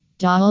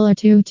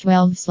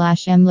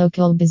$212/M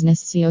Local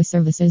Business SEO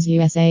Services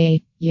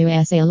USA.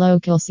 USA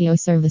Local SEO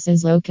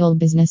Services. Local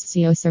Business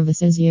SEO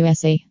Services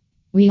USA.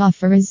 We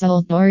offer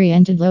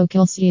result-oriented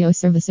local SEO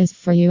services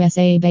for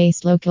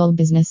USA-based local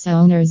business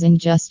owners in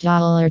just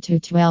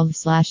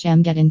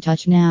 $212/M. Get in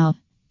touch now.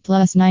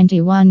 Plus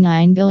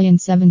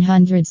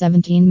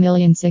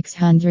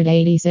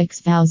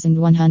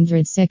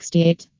 91,9,717,686,168.